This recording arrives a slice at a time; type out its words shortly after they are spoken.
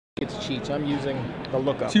It's cheats. I'm using the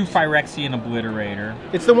lookup. 2 Phyrexian Obliterator.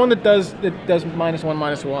 It's the one that does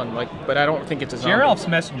 -1/-1. Like, but I don't think it's a zombie. Geralf's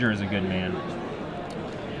Messenger is a good man.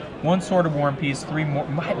 1 Sword of War and Peace, 3 more.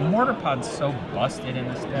 Mortar Pod's so busted in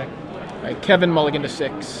this deck. All right, Kevin mulligan to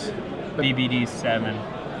 6. BBD 7.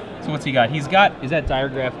 So what's he got? He's got. Is that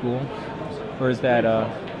Diregraph Ghoul, or is that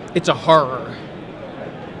It's a horror.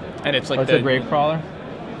 And it's like it's a Gravecrawler.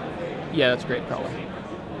 Yeah, that's Gravecrawler.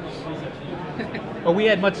 Oh, we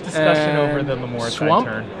had much discussion over And the Lemoricide Swamp.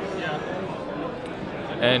 turn.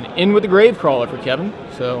 And in with the Gravecrawler for Kevin.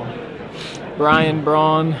 So Brian,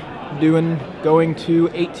 Braun, Duin going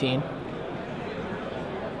to 18.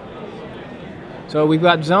 So we've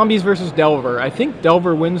got Zombies versus Delver. I think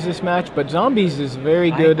Delver wins this match, but Zombies is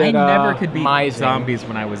very good I at never could beat mising. Zombies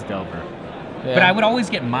when I was Delver. Yeah. But I would always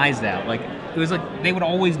get mised out. Like it was like they would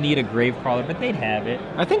always need a Gravecrawler, but they'd have it.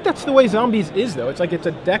 I think that's the way Zombies is, though. It's like it's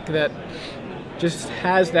a deck that just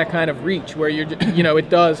has that kind of reach where you're, it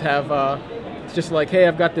does have. It's just like, hey,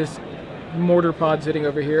 I've got this mortar pod sitting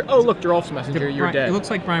over here. Oh, look, Geralf's Messenger, you're dead. It looks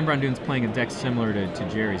like Brian Braun playing a deck similar to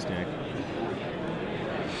Jerry's deck.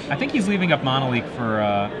 I think he's leaving up Monolith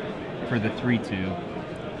for the 3/2.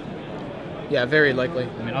 Yeah, very likely.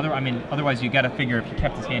 I mean, otherwise you got to figure if he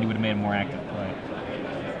kept his hand, he would have made a more active play.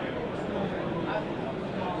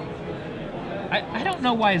 I don't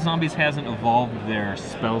know why Zombies hasn't evolved their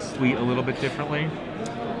spell suite a little bit differently.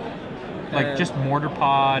 Like just Mortar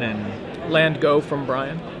Pod and Land Go from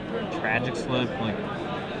Brian. Tragic Slip, like.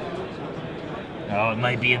 Oh, it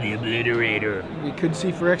might be in the Obliterator. We could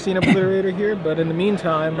see Phyrexian Obliterator here, but in the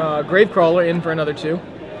meantime, Gravecrawler in for another 2.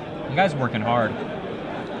 The guy's working hard.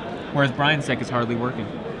 Whereas Brian's deck is hardly working.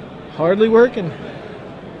 Hardly working.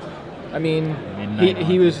 I mean, Midnight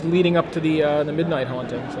he was leading up to the Midnight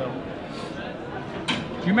Haunting, so.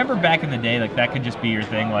 Do you remember back in the day, like that could just be your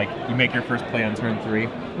thing? Like you make your first play on turn 3.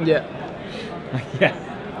 Yeah. Yeah.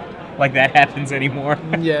 Like that happens anymore.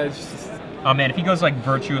 Yeah. It's just... Oh man, if he goes like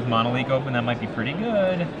Virtue with Monolith open, that might be pretty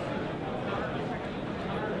good.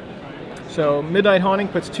 So Midnight Haunting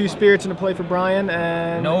puts 2 spirits into play for Brian,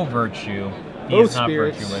 and No Virtue. both He's not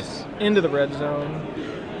spirits virtuous. into the red zone.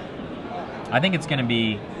 I think it's going to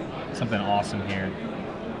be something awesome here.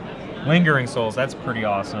 Lingering Souls, that's pretty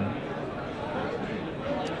awesome.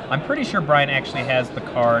 I'm pretty sure Brian actually has the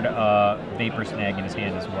card Vapor Snag in his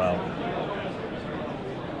hand as well.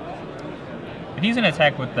 If he's going to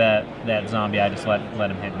attack with that zombie, I just let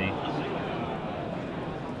him hit me.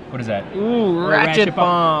 What is that? Ooh, Ratchet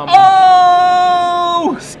Bomb.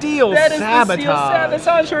 Oh! Steel That is Sabotage. the Steel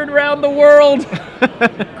Sabotage heard around the world.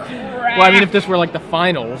 Well, I mean, if this were like the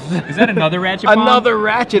finals. Is that another Ratchet Bomb? Another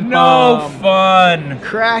Ratchet No Bomb. fun.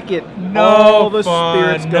 Crack it. No All the fun.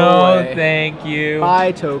 spirits go No, away. thank you.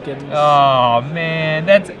 Buy tokens. Oh man,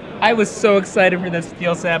 I was so excited for that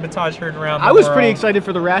Steel Sabotage heard around the I was world. pretty excited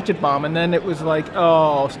for the Ratchet Bomb, and then it was like,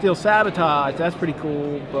 oh, Steel Sabotage, that's pretty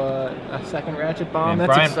cool, but a second Ratchet Bomb, Man,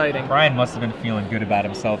 that's exciting. Brian must have been feeling good about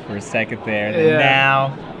himself for a second there, and Yeah.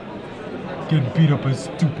 now getting beat up by a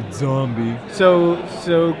stupid zombie. So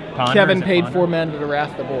Ponder, Kevin is it paid Ponder? 4 mana to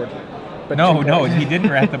wrath the board. But No, 2 no, cards. he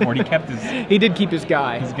didn't wrath the board. He kept his He did keep his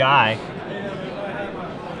guy, guy.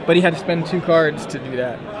 but he had to spend 2 cards to do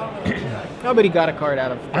that. Oh, but he got a card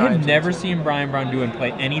out of I have Brian's never hand. seen Brian Braun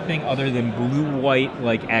play anything other than blue-white,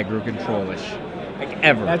 like aggro control-ish, like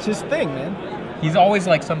ever. That's his thing, man. He's always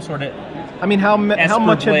like some sort of I mean, how much have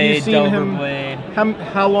you Blade, seen Delver him? Blade.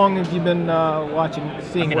 How long have you been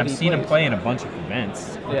seeing I mean, what I've he seen him plays? play in a bunch of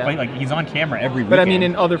events. Yeah. Like he's on camera every weekend. But I mean,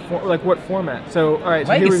 in other like what format? So all right,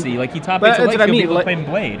 so here Legacy, like he top But eights a that's what I Legacy, mean, people like- play in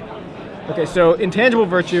Blade. Okay, so Intangible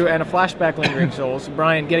Virtue and a Flashback Lingering Souls.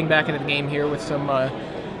 Brian getting back into the game here with some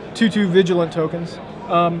 2/2 Vigilant tokens.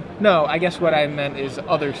 No, I guess what I meant is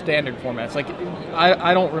other standard formats. Like,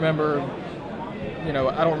 I don't remember, I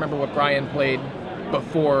don't remember what Brian played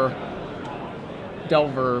before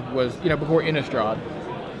Delver was, before Innistrad.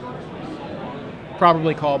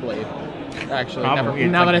 Probably Callblade, actually. Probably,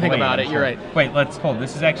 it's now like that I think Blade, about I'm it, sure. you're right. Wait, let's hold.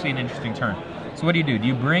 This is actually an interesting turn. So what do? Do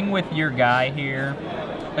you bring with your guy here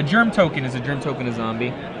a germ token? Is a germ token a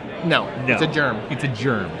zombie? No, it's a germ. It's a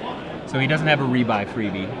germ. So he doesn't have a rebuy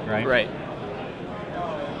freebie, right? Right.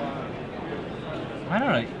 I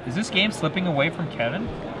don't know. Is this game slipping away from Kevin?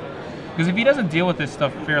 Because if he doesn't deal with this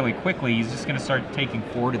stuff fairly quickly, he's just going to start taking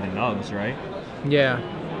 4 to the nugs, right? Yeah.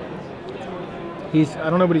 I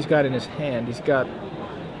don't know what he's got in his hand. He's got,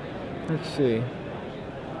 let's see.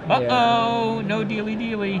 Uh-oh, no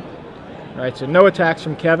dealy-dealy. All right, so no attacks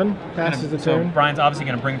from Kevin. Passes the So turn. Brian's obviously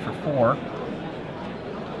going to bring for 4.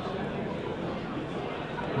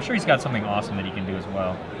 I'm sure he's got something awesome that he can do as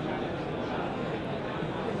well.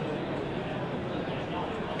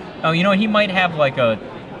 Oh, you know, he might have like a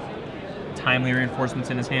timely reinforcements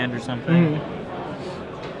in his hand or something.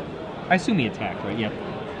 I assume he attacked, right? Yep.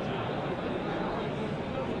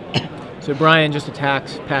 So Brian just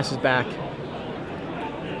attacks, passes back.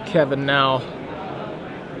 Kevin now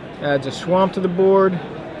adds a swamp to the board.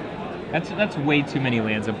 That's way too many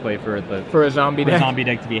lands in play for a zombie deck. Zombie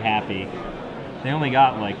deck to be happy. They only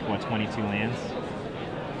got like what, 22 lands.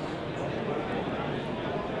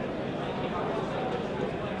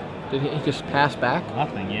 Did he just pass back?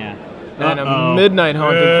 Nothing, yeah. And a Midnight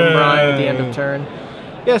Haunting from Brian at the end of turn.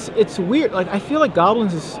 Yes, it's weird. Like, I feel like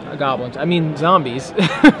zombies is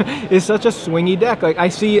such a swingy deck. Like, I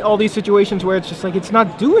see all these situations where it's just like it's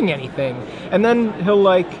not doing anything, and then he'll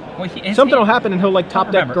like something will happen and he'll like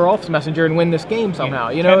top deck Geralf's Messenger and win this game somehow.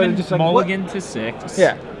 You know, Kevin it's just like mulligan to 6.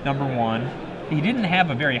 Yeah. Number 1. He didn't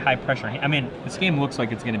have a very high pressure. I mean, this game looks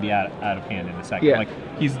like it's going to be out of hand in a second. Yeah. Like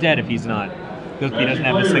he's dead if he's not. He doesn't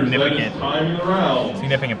have a significant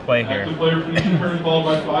play here. Player finishes turn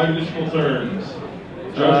followed by 5 additional turns.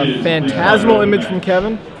 Phantasmal Image from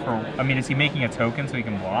Kevin. I mean, is he making a token so he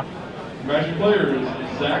can block? Magic players,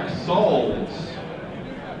 Zach Sauls.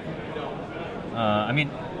 I mean,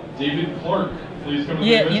 David Clark, please come to the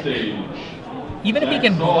main stage. Even if he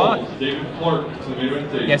can block. David Clark to the main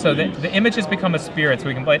stage. Yeah, so the image has become a spirit, so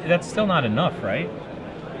we can play. That's still not enough, right?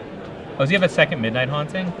 Oh, does he have a second Midnight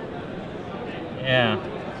Haunting? Yeah.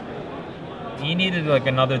 He needed like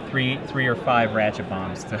another three or 5 ratchet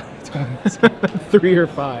bombs to win this game. 3 or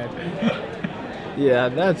 5. Yeah,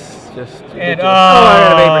 that's just. And I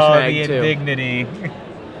got a Vapor Snag the too. indignity.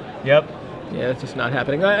 Yep. Yeah, it's just not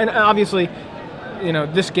happening. And obviously, you know,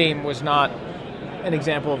 this game was not an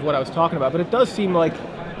example of what I was talking about, but it does seem like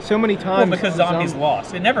so many times. Well, because zombies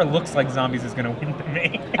lost. It never looks like zombies is going to win the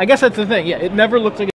game. I guess that's the thing. Yeah, it never looks like